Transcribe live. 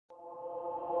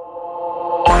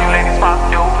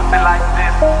like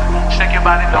this. Shake your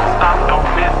body, don't stop, don't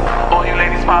miss. All you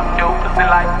ladies pop your pussy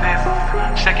like this.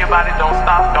 Shake your body, don't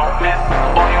stop, don't miss.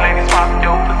 All you ladies pop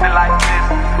your pussy like this.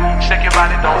 Shake your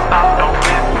body, don't stop, don't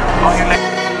miss. All you ladies.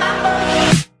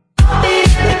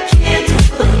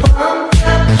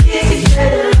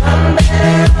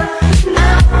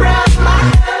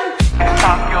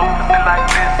 Pop your pussy like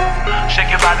this. Shake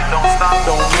your body, don't stop,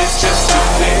 don't miss. Just do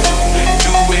it,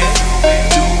 do it,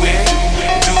 do it, do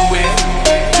it, do it,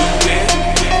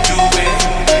 do it, do it,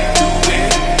 do it,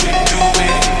 do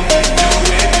it,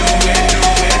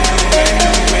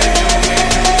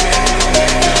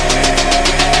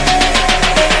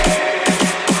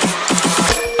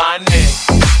 my neck,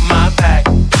 my back,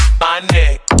 my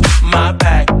neck, my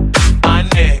back, my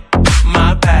neck,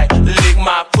 my back, lick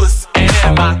my pussy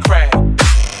and my crack.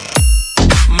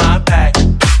 My back,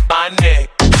 my neck,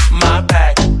 my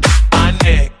back, my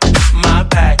neck, my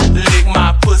back, lick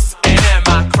my pussy and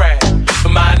my crack.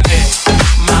 My neck,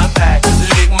 my back,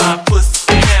 lick my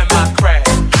pussy and my crack.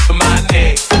 My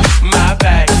neck, my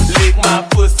back, lick my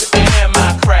pussy and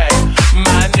my crack.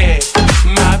 My neck,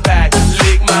 my back,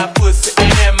 lick my pussy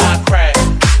and my crack.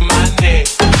 My neck,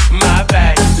 my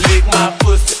back, lick my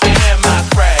pussy and my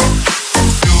crack.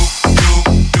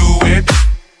 Do it,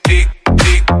 dick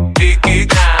it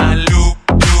down, loop,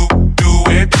 do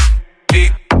it,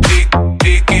 dick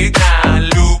it down,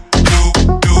 loop,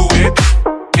 do it,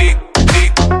 dick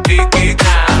it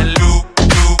down, loop,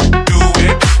 do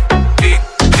it, dick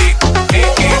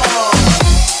it.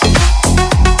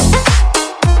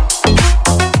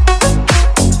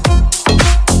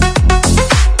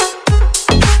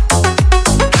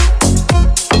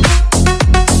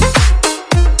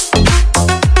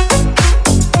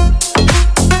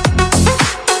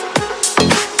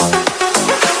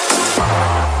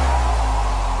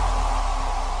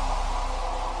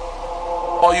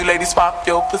 All you ladies pop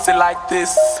your pussy like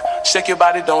this. Shake your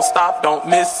body, don't stop, don't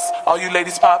miss. All you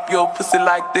ladies pop your pussy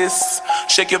like this.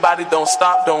 Shake your body, don't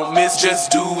stop, don't miss.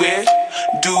 Just do it,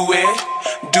 do it,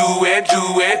 do it,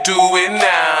 do it, do it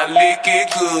now. Lick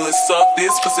it good, suck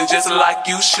this pussy just like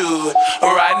you should.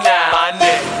 Right now, my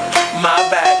neck, my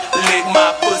back, lick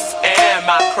my pussy and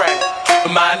my crack.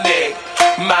 My neck,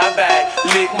 my back,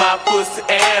 lick my pussy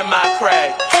and my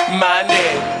crack. My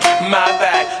neck, my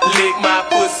back, lick my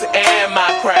pussy and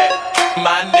my crack.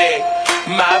 My neck,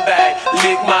 my back,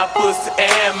 lick my pussy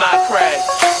and my crack.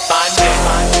 My neck,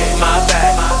 my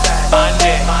back, my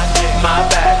neck, my back, my neck, my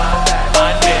back,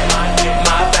 my neck,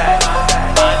 my back,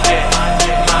 my neck,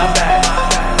 my back,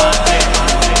 my neck,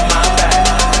 my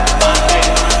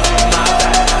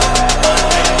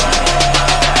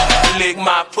back, lick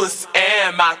my pussy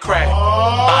and my crack.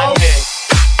 My neck,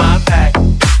 my back,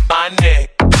 my neck,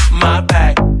 my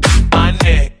back, my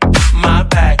neck, my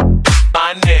back,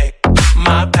 my neck,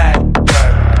 my back,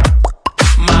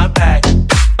 my back,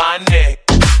 my neck,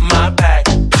 my back,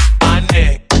 my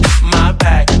neck, my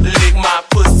back, lick my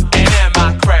pussy and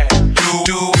my crack. Do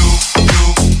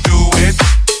it,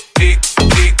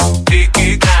 dick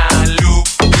it down, loop,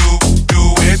 do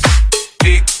it,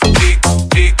 dick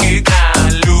it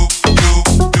down, loop,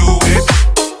 do it,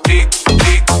 dick it down, loop, do it, dick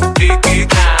it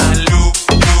down.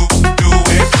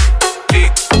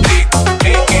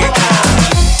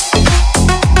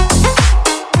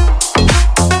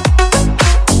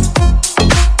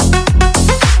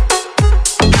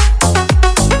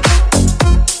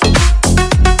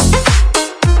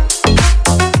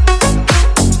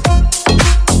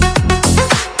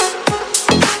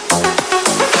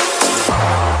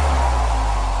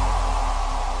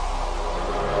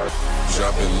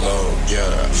 Drop it low,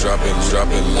 yeah. Drop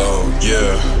it low,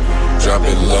 yeah. Drop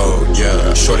it low,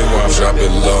 yeah. Shorty want drop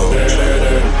it low.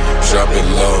 Drop it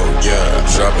low, yeah.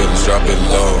 Drop it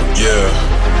low, yeah.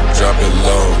 Drop it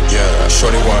low, yeah.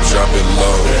 Shorty want drop it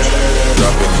low.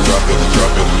 Drop it, drop it,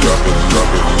 drop it, drop it,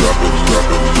 drop it, drop it, drop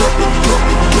it, drop it, drop it, drop it,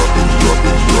 drop it, drop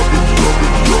it, drop it, drop it, drop it,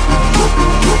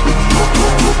 drop it, drop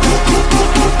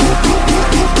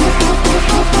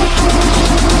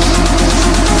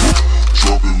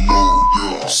it low,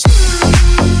 yeah.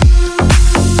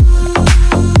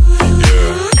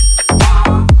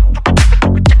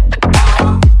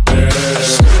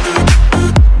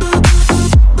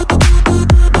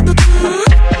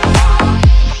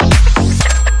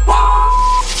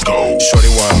 Shorty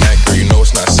want Mac, girl, you know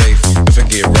it's not safe. If I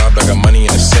get robbed, I got money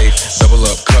in the safe. Double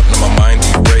up cup, now my mind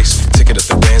erased. Ticket at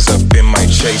the bands up in my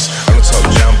chase. I don't talk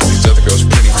down, but these other girls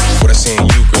pretty. What I see in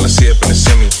you, girl, I see up in the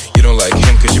semi. You don't like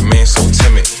him cause your man's so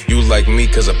timid. You like me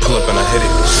cause I pull up and I hit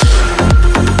it.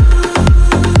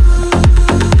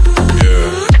 Yeah.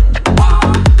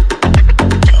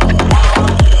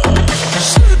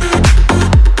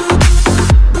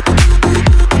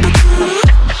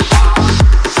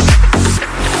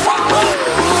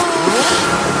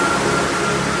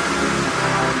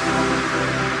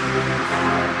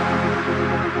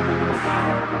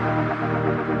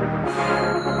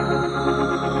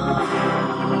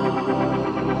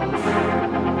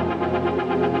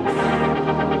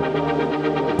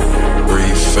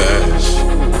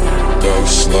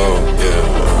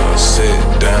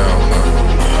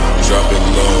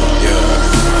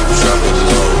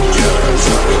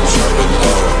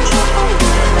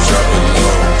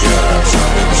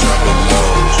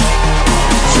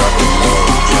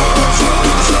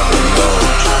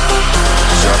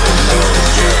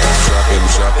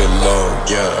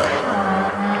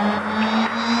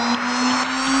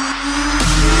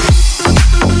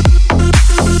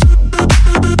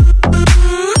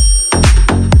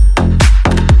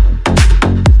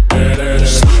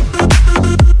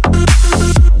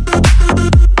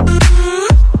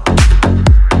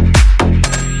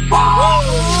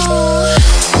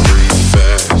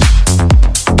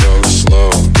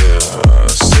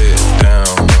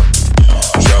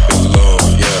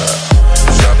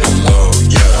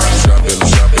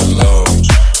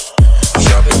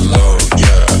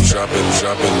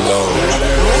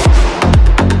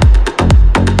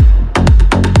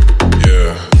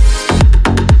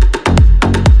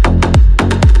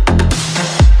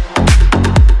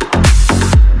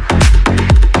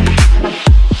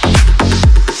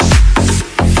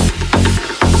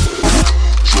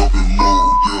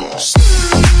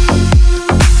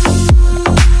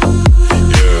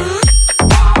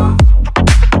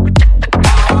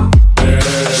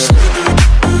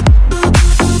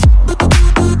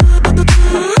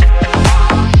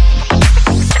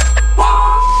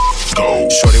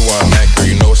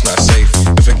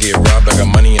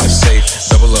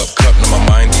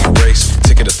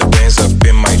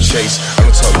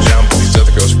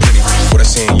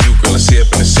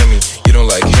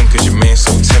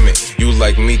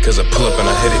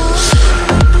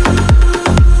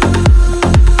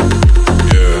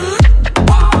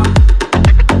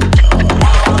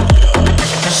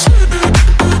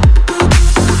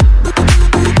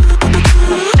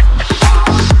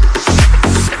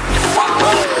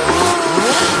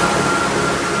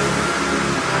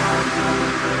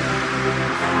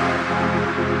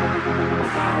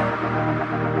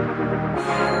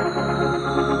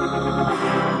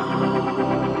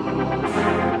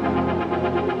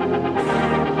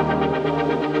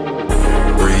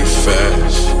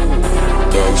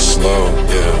 slow,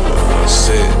 yeah.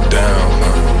 Sit down,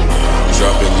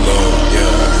 drop it low,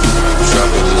 yeah.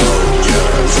 Drop it low, yeah.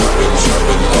 Drop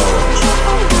it low.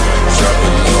 Drop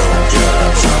it low, yeah.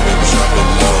 Drop it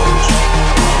low.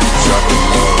 Drop it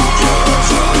low, yeah.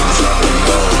 Drop it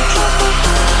low.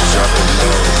 Drop it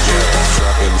low, yeah.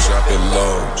 Drop it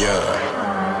low, yeah.